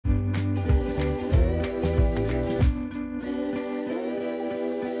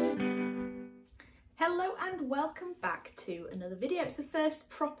welcome back to another video. It's the first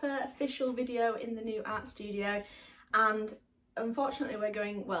proper official video in the new art studio, and unfortunately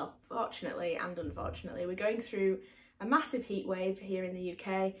fortunately and unfortunately we're going through a massive heat wave here in the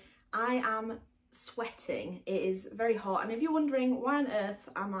UK. I am sweating, it is very hot, and if you're wondering why on earth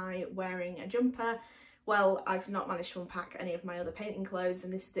am I wearing a jumper, well, I've not managed to unpack any of my other painting clothes,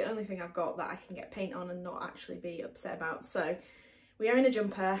 and this is the only thing I've got that I can get paint on and not actually be upset about. So we are in a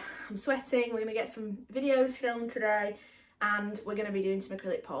jumper, I'm sweating, we're going to get some videos filmed today, and we're going to be doing some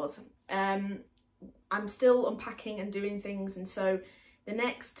acrylic pours. I'm still unpacking and doing things, and so the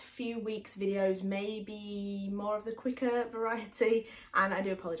next few weeks videos may be more of the quicker variety, and I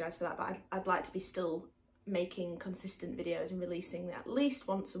do apologise for that, but I'd like to be still making consistent videos and releasing at least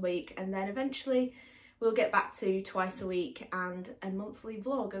once a week, and then eventually we'll get back to twice a week and a monthly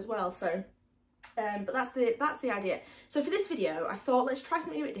vlog as well. So but that's the idea. So for this video I thought let's try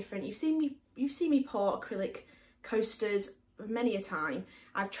something a bit different. You've seen me pour acrylic coasters many a time.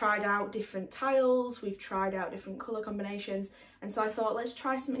 I've tried out different tiles, we've tried out different colour combinations, and so I thought let's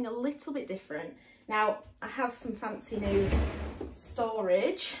try something a little bit different. Now I have some fancy new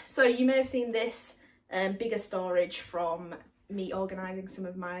storage, so you may have seen this bigger storage from me organising some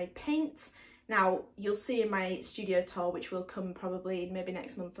of my paints. Now you'll see in my studio tour, which will come probably maybe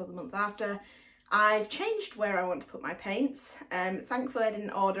next month or the month after, I've changed where I want to put my paints. Thankfully I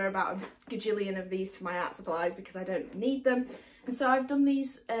didn't order about a gajillion of these for my art supplies because I don't need them. And so I've done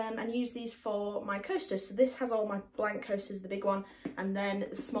these and used these for my coasters. So this has all my blank coasters, the big one, and then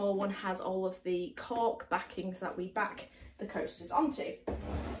the small one has all of the cork backings that we back the coasters onto.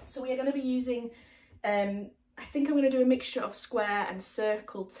 So we are going to be using, I think I'm going to do a mixture of square and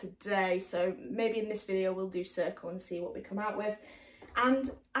circle today. So maybe in this video we'll do circle and see what we come out with.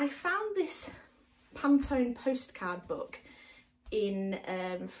 And I found this Pantone postcard book in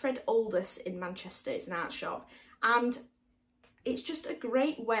Fred Aldous in Manchester. It's an art shop, and it's just a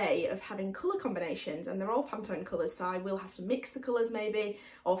great way of having colour combinations, and they're all Pantone colours, so I will have to mix the colours maybe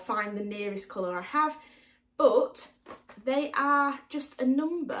or find the nearest colour I have, but they are just a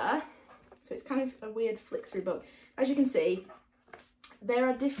number, so it's kind of a weird flick through book. As you can see, there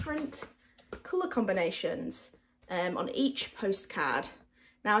are different colour combinations on each postcard.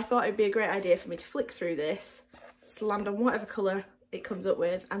 Now I thought it would be a great idea for me to flick through this, to land on whatever colour it comes up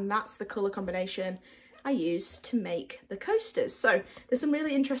with, and that's the colour combination I use to make the coasters. So there's some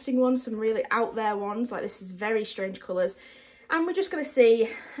really interesting ones, some really out there ones, like this is very strange colours, and we're just going to see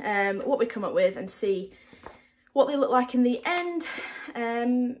what we come up with and see what they look like in the end.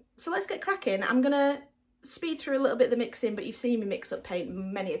 So let's get cracking. I'm going to speed through a little bit of the mixing, but you've seen me mix up paint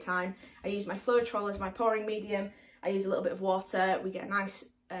many a time. I use my Floetrol as my pouring medium. I use a little bit of water. We get a nice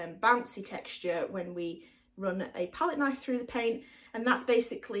bouncy texture when we run a palette knife through the paint, and that's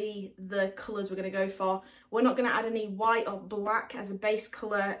basically the colours we're going to go for. We're not going to add any white or black as a base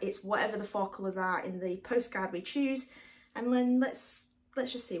colour. It's whatever the four colours are in the postcard we choose, and then let's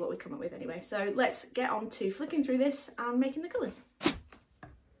just see what we come up with anyway. So let's get on to flicking through this and making the colours.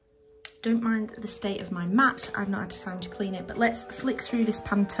 Don't mind the state of my mat, I've not had time to clean it, but let's flick through this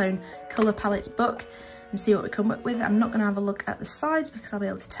Pantone colour palettes book and see what we come up with. I'm not going to have a look at the sides because I'll be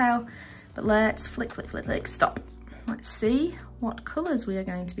able to tell, but let's flick, stop. Let's see what colours we are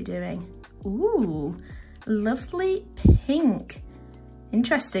going to be doing. Ooh, lovely pink.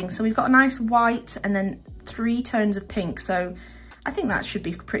 Interesting. So we've got a nice white and then 3 tones of pink. So I think that should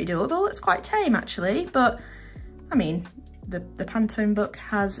be pretty doable. It's quite tame actually, but I mean, the Pantone book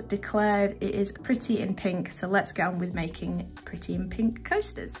has declared it is pretty in pink. So let's get on with making pretty in pink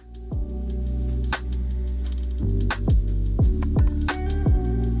coasters.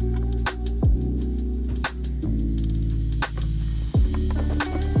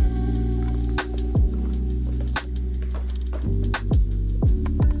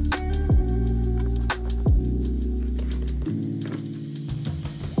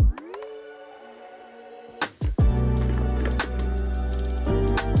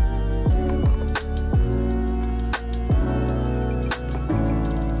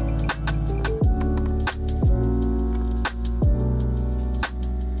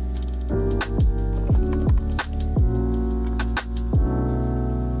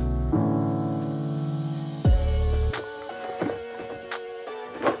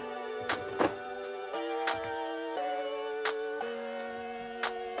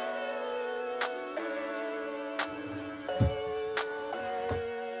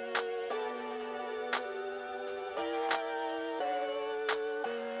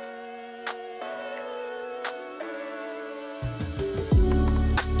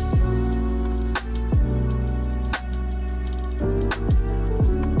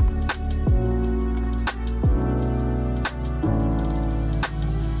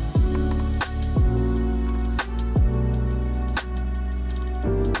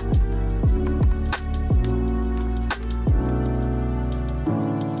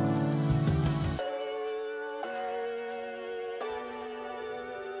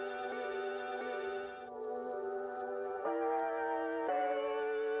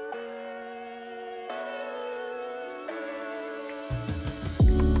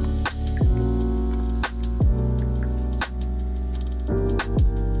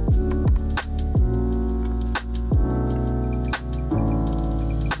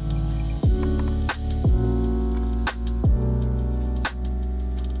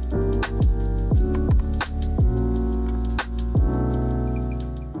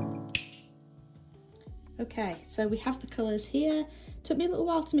 so we have the colours here. Took me a little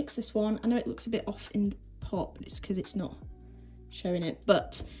while to mix this one. I know it looks a bit off in the pot, but it's because it's not showing it.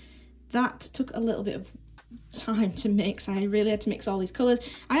 But that took a little bit of time to mix. I really had to mix all these colours.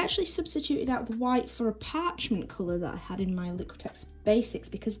 I actually substituted out the white for a parchment colour that I had in my Liquitex Basics,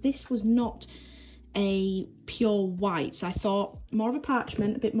 because this was not a pure white, so I thought more of a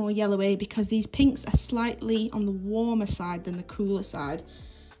parchment, a bit more yellowy, because these pinks are slightly on the warmer side than the cooler side,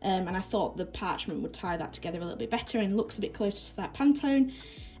 and I thought the parchment would tie that together a little bit better and looks a bit closer to that Pantone.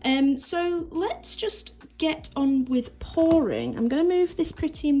 So let's just get on with pouring. I'm going to move this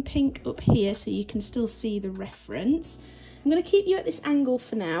pretty in pink up here so you can still see the reference. I'm going to keep you at this angle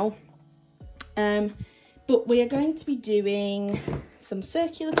for now, but we are going to be doing some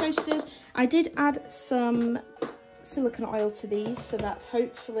circular coasters. I did add some silicone oil to these so that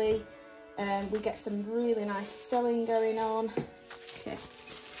hopefully we get some really nice selling going on. Okay,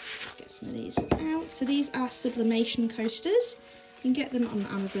 let's get some of these out. So these are sublimation coasters. You can get them on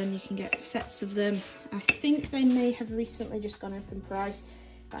Amazon, you can get sets of them. I think they may have recently just gone up in price,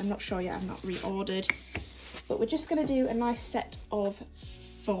 but I'm not sure yet, I've not reordered. But we're just going to do a nice set of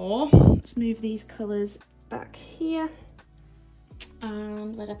 4. Let's move these colours back here.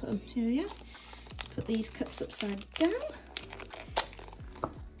 And where'd I put them? Here we go. Let's put these cups upside down.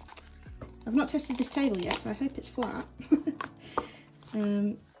 I've not tested this table yet, so I hope it's flat.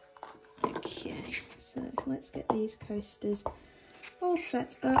 Okay, so let's get these coasters all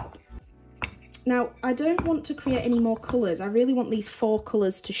set up. Now, I don't want to create any more colours. I really want these 4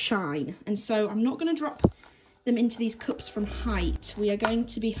 colours to shine. And so I'm not going to drop them into these cups from height. We are going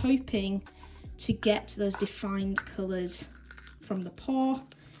to be hoping to get those defined colours from the pour.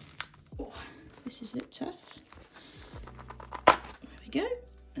 Oh, this is a bit tough. There we go.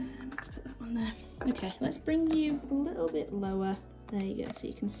 Let's put that one there. Okay, let's bring you a little bit lower. There you go, so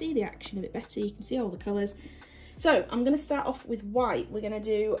you can see the action a bit better. You can see all the colours. So I'm going to start off with white. We're going to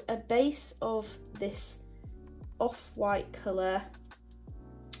do a base of this off-white colour.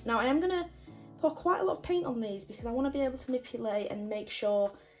 Now I am going to pour quite a lot of paint on these because I want to be able to manipulate and make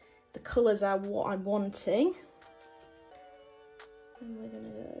sure the colours are what I'm wanting. And we're going to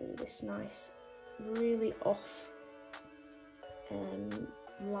go this nice, really off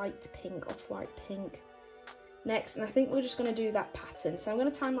light pink, off-white pink next, and I think we're just going to do that pattern. So I'm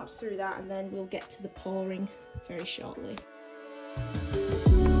going to time lapse through that and then we'll get to the pouring very shortly.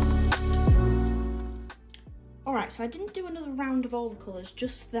 Alright, so I didn't do another round of all the colours,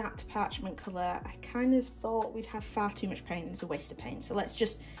 just that parchment colour. I kind of thought we'd have far too much paint and it's a waste of paint, so let's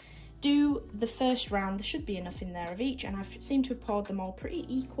just do the first round. There should be enough in there of each, and I seem to have poured them all pretty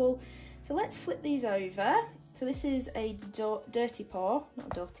equal. So let's flip these over. So this is a dirty pour, not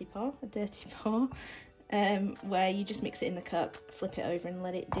a dirty pour, a dirty pour, where you just mix it in the cup, flip it over and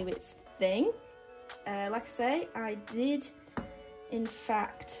let it do its thing. Like I say, I did in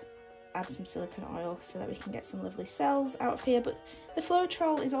fact add some silicone oil so that we can get some lovely cells out of here, but the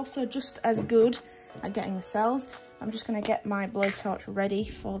Floetrol is also just as good at getting the cells. I'm just going to get my blowtorch ready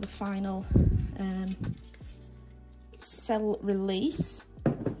for the final cell release.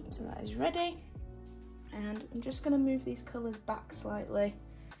 So that is ready, and I'm just going to move these colours back slightly.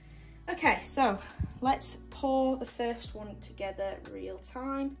 Okay, so let's pour the first one together real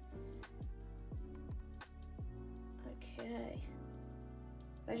time. Okay,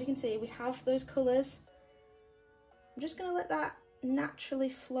 so as you can see, we have those colours. I'm just going to let that naturally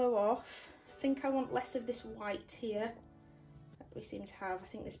flow off. I think I want less of this white here that we seem to have. I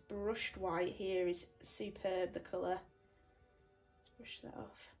think this brushed white here is superb, the colour. Let's brush that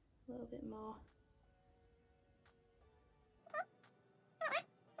off a little bit more.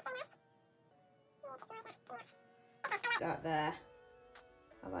 That there,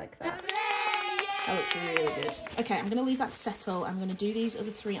 I like that. That looks really good. Okay, I'm going to leave that to settle. I'm going to do these other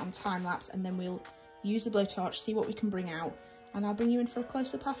 3 on time lapse, and then we'll use the blowtorch, see what we can bring out, and I'll bring you in for a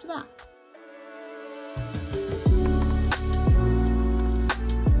close-up after that.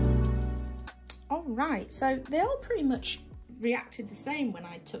 Alright, so they all pretty much reacted the same when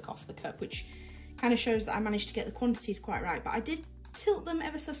I took off the cup, which kind of shows that I managed to get the quantities quite right, but I did tilt them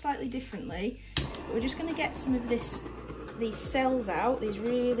ever so slightly differently. But we're just going to get some of these cells out, these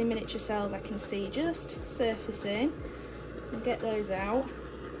really miniature cells I can see just surfacing, and get those out,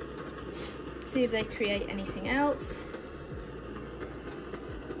 see if they create anything else.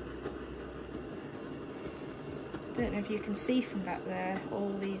 Don't know if you can see from back there,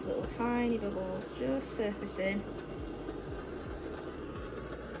 all these little tiny bubbles just surfacing.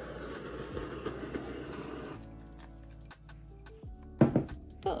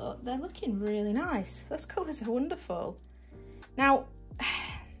 But they're looking really nice. Those colours are wonderful. Now,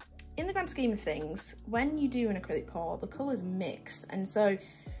 in the grand scheme of things, when you do an acrylic pour, the colours mix, and so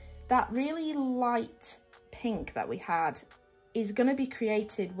that really light pink that we had is going to be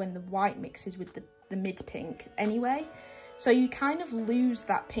created when the white mixes with the mid pink anyway. So you kind of lose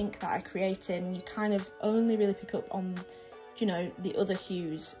that pink that I created, and you kind of only really pick up on, you know, the other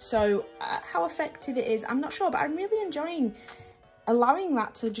hues. So how effective it is, I'm not sure, but I'm really enjoying allowing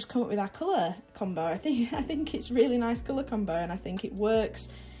that to just come up with our colour combo. I think it's really nice colour combo, and I think it works.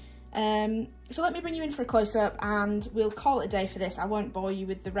 So let me bring you in for a close-up and we'll call it a day for this. I won't bore you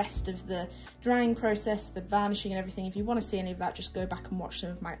with the rest of the drying process, the varnishing and everything. If you want to see any of that, just go back and watch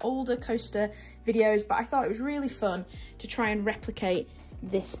some of my older coaster videos. But I thought it was really fun to try and replicate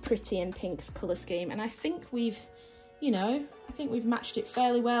this pretty and pinks colour scheme, and I think we've, you know, I think we've matched it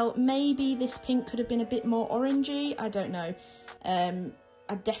fairly well. Maybe this pink could have been a bit more orangey, I don't know.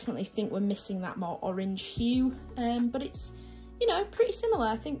 I definitely think we're missing that more orange hue, but it's, you know, pretty similar.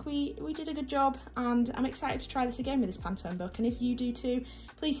 I think we did a good job, and I'm excited to try this again with this Pantone book. And if you do too,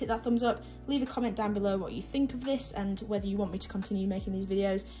 please hit that thumbs up, leave a comment down below what you think of this and whether you want me to continue making these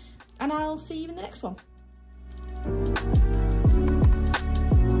videos, and I'll see you in the next one.